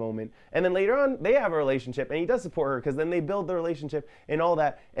her at one moment. And then later on, they have a relationship, and he does support her, because then they build the relationship and all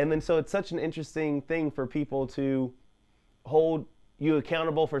that. And then so it's such an interesting thing for people to hold you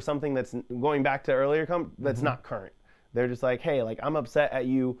accountable for something that's going back to earlier, that's not current. They're just like, hey, like, I'm upset at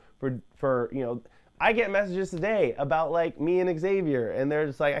you for I get messages today about like me and Xavier, and they're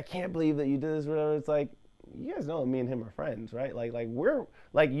just like, I can't believe that you did this, whatever. It's like, you guys know that me and him are friends, right? Like we're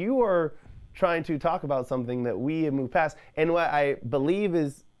like, you are trying to talk about something that we have moved past. And what I believe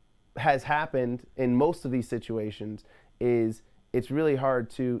has happened in most of these situations is it's really hard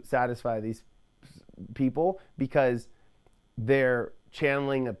to satisfy these people, because they're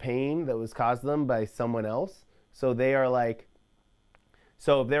channeling a pain that was caused them by someone else. So they are like,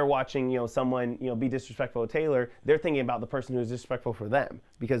 so if they're watching, someone, be disrespectful to Taylor, they're thinking about the person who's disrespectful for them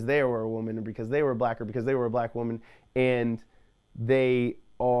because they were a woman, or because they were black, or because they were a black woman, and they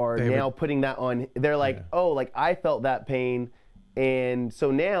are now putting that on. They're like, yeah. Oh, like, I felt that pain, and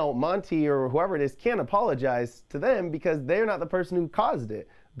so now Monty or whoever it is can't apologize to them because they're not the person who caused it.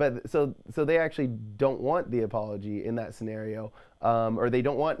 But so they actually don't want the apology in that scenario, or they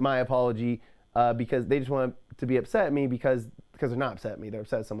don't want my apology because they just want to be upset at me because they're not upset at me, they're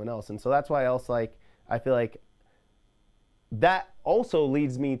upset at someone else. And so that's why else, like, I feel like that also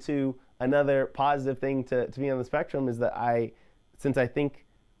leads me to another positive thing to be on the spectrum, is that since I think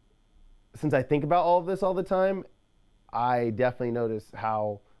about all of this all the time, I definitely notice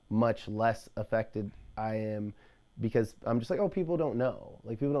how much less affected I am, because I'm just like, oh, people don't know.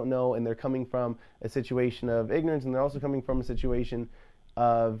 Like, people don't know, and they're coming from a situation of ignorance, and they're also coming from a situation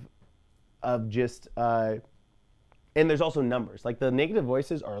of just, and there's also numbers. Like, the negative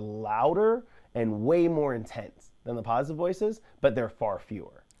voices are louder and way more intense than the positive voices, but they're far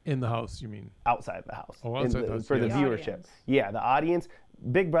fewer. In the house, you mean? Outside the house. Oh, outside the house, for the yes. viewership. audience. Yeah, the audience.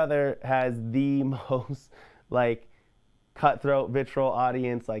 Big Brother has the most like cutthroat, vitriol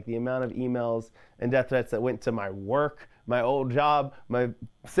audience. Like the amount of emails and death threats that went to my work, my old job, my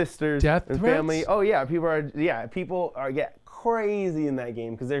sisters Death and threats? family. Oh yeah, people are get crazy in that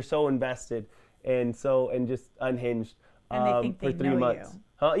game because they're so invested and just unhinged. And they think for they 3 know months. you.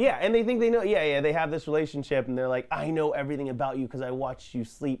 Yeah, and they think they know. Yeah, they have this relationship, and they're like, I know everything about you because I watched you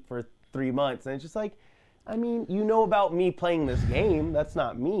sleep for 3 months, and it's just like, I mean, you know about me playing this game. That's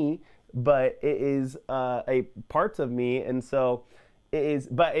not me, but it is a parts of me, and so it is.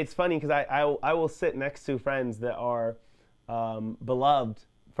 But it's funny because I will sit next to friends that are beloved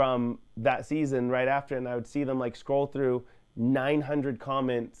from that season right after, and I would see them like scroll through 900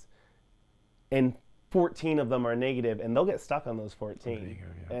 comments, and 14 of them are negative, and they'll get stuck on those 14.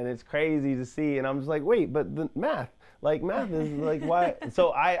 And it's crazy to see, and I'm just like, wait, but the math is like, why?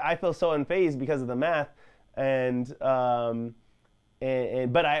 So I feel so unfazed because of the math, and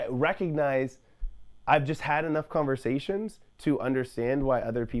but I recognize I've just had enough conversations to understand why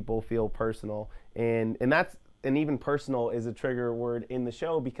other people feel personal, and even personal is a trigger word in the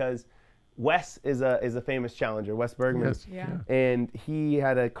show because Wes is a famous challenger, Wes Bergman. Yes. Yeah. And he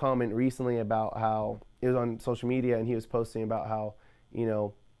had a comment recently about how it was on social media, and he was posting about how,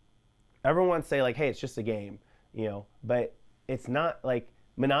 everyone wants to say like, hey, it's just a game, but it's not. Like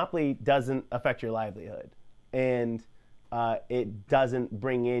Monopoly doesn't affect your livelihood, and it doesn't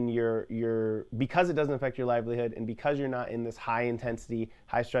bring in because it doesn't affect your livelihood, and because you're not in this high intensity,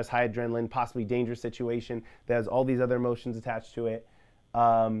 high stress, high adrenaline, possibly dangerous situation that has all these other emotions attached to it.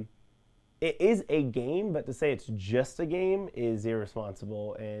 It is a game, but to say it's just a game is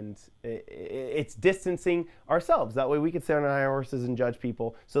irresponsible, and it's distancing ourselves. That way we could sit on our high horses and judge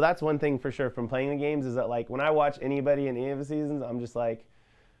people. So that's one thing for sure from playing the games is that like when I watch anybody in any of the seasons, I'm just like,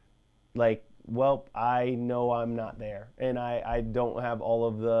 well, I know I'm not there, and I don't have all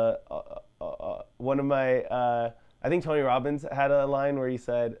of the. One of my, I think Tony Robbins had a line where he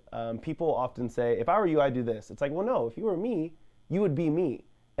said, people often say, if I were you, I'd do this. It's like, well, no, if you were me, you would be me.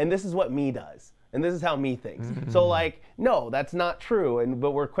 And this is what me does. And this is how me thinks. So like, no, that's not true.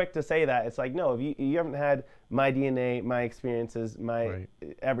 But we're quick to say that. It's like, no, if you haven't had my DNA, my experiences, my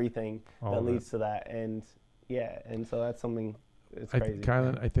everything all that leads to that. And yeah, and so that's something, it's crazy.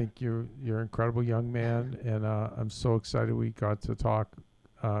 Kyland, I think you're an incredible young man, and I'm so excited we got to talk.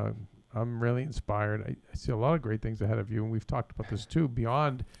 I'm really inspired. I see a lot of great things ahead of you, and we've talked about this too,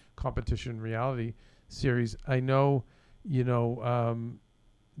 beyond competition reality series. I know,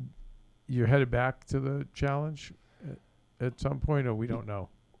 you're headed back to the challenge at some point, or we don't know?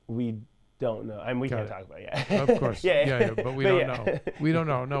 We don't know. And we can't talk about it yet. Of course. yeah, but we don't know. We don't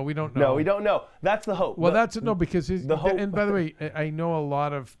know. No, we don't know. No, we don't know. That's the hope. Well, because the hope. And by the way, I know a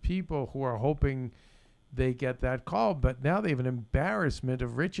lot of people who are hoping they get that call, but now they have an embarrassment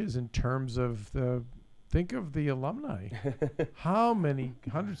of riches in terms of think of the alumni. How many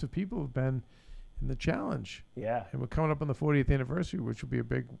hundreds of people have been in the challenge? Yeah. And we're coming up on the 40th anniversary, which will be a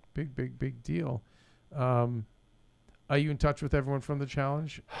big deal. Are you in touch with everyone from the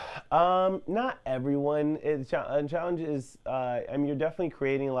challenge? Not everyone. Challenge is, you're definitely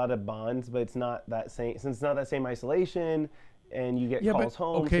creating a lot of bonds, but it's not that same, since it's not that same isolation, and you get calls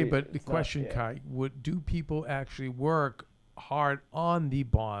home. Okay, so but the question, Kai, do people actually work hard on the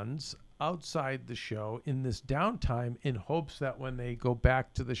bonds outside the show in this downtime in hopes that when they go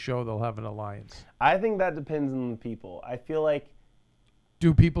back to the show, they'll have an alliance? I think that depends on the people. I feel like...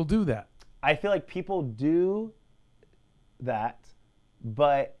 Do people do that? I feel like people do that,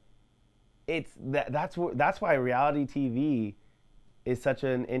 but that's why reality TV is such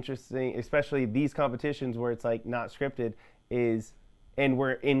an interesting, especially these competitions where it's like not scripted, and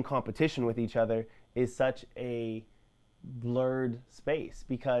we're in competition with each other, is such a blurred space,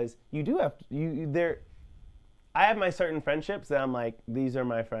 because you do have I have my certain friendships that I'm like, these are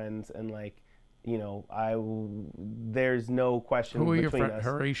my friends, and like, there's no question between between us.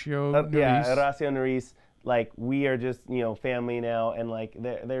 Horatio, Horacio Nariz, like we are just family now, and like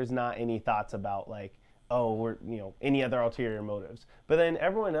there's not any thoughts about like, oh, we're any other ulterior motives. But then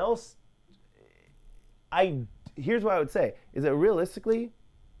everyone else, here's what I would say is that realistically,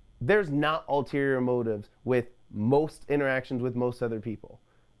 there's not ulterior motives with most interactions with most other people.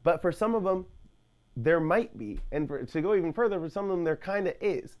 But for some of them, there might be. And to go even further, for some of them, there kind of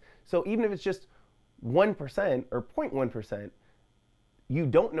is. So even if it's just 1% or 0.1%, you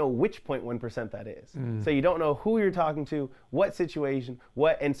don't know which 0.1% that is. So you don't know who you're talking to, what situation,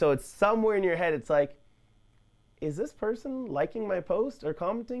 and so it's somewhere in your head, it's like, is this person liking my post or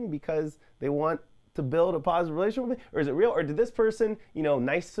commenting because they want to build a positive relationship with me, or is it real, or did this person,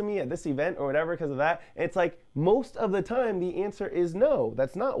 nice to me at this event or whatever because of that? And it's like most of the time the answer is no,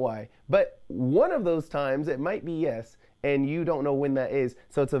 that's not why. But one of those times it might be yes, and you don't know when that is.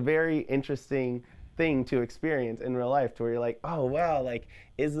 So it's a very interesting thing to experience in real life, to where you're like, oh wow, like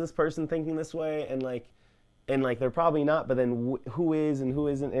is this person thinking this way, and they're probably not, but then who is and who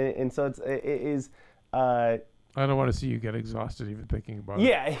isn't, and so it is. I don't want to see you get exhausted even thinking about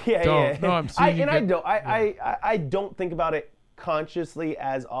it. Yeah. No, I'm seeing I don't think about it consciously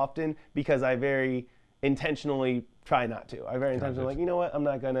as often, because I very intentionally try not to. I very intentionally like, you know what, I'm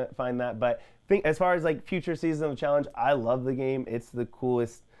not gonna find that. But as far as like future seasons of the challenge, I love the game. It's the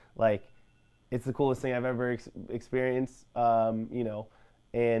coolest thing I've ever experienced.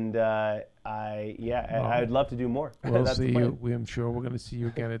 And I'd love to do more. We'll see you. I'm sure we're going to see you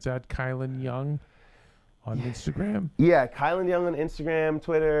again. It's at Kyland Young on Instagram. Yeah, Kyland Young on Instagram,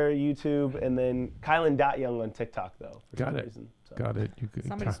 Twitter, YouTube, and then Kyland.Young on TikTok, though. Got it. Got it.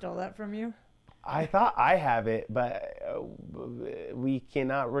 Somebody stole that from you? I thought I have it, but we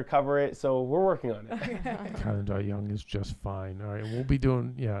cannot recover it, so we're working on it. Kyland.Young is just fine. All right, we'll be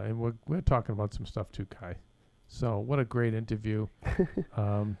doing, and we're talking about some stuff too, Kai. So what a great interview.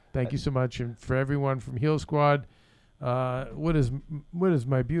 Thank you so much. And for everyone from Heal Squad, what does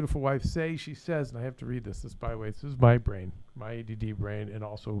my beautiful wife say? She says, and I have to read this. By the way, this is my brain, my ADD brain, and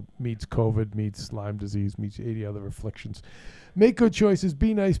also meets COVID, meets Lyme disease, meets 80 other afflictions. Make good choices,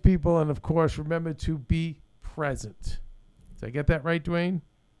 be nice people, and of course, remember to be present. Did I get that right, Dwayne?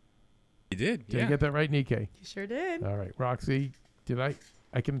 You did. Did I get that right, Nikkei? You sure did. All right. Roxy, did I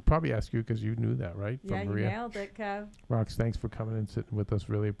can probably ask you because you knew that, right? Yeah, From Maria. you nailed it, Kev. Rox, thanks for coming and sitting with us.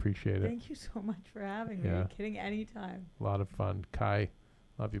 Really appreciate it. Thank you so much for having me. Yeah. You're kidding anytime. A lot of fun. Kai,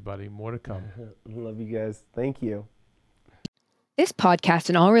 love you, buddy. More to come. Love you guys. Thank you. This podcast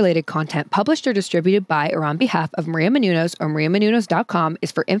and all related content published or distributed by or on behalf of Maria Menounos or mariamenounos.com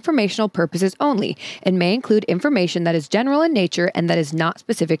is for informational purposes only and may include information that is general in nature and that is not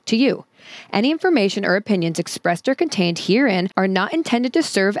specific to you. Any information or opinions expressed or contained herein are not intended to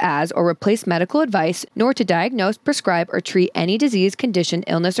serve as or replace medical advice, nor to diagnose, prescribe, or treat any disease, condition,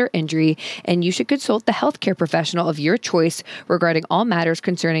 illness, or injury, and you should consult the healthcare professional of your choice regarding all matters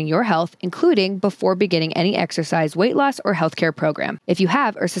concerning your health, including before beginning any exercise, weight loss, or healthcare program. If you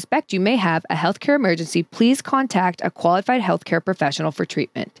have or suspect you may have a healthcare emergency, please contact a qualified healthcare professional for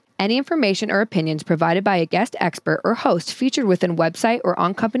treatment. Any information or opinions provided by a guest expert or host featured within website or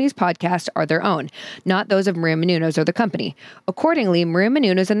on company's podcast are their own, not those of Maria Menounos or the company. Accordingly, Maria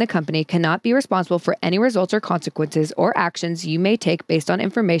Menounos and the company cannot be responsible for any results or consequences or actions you may take based on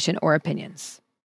information or opinions.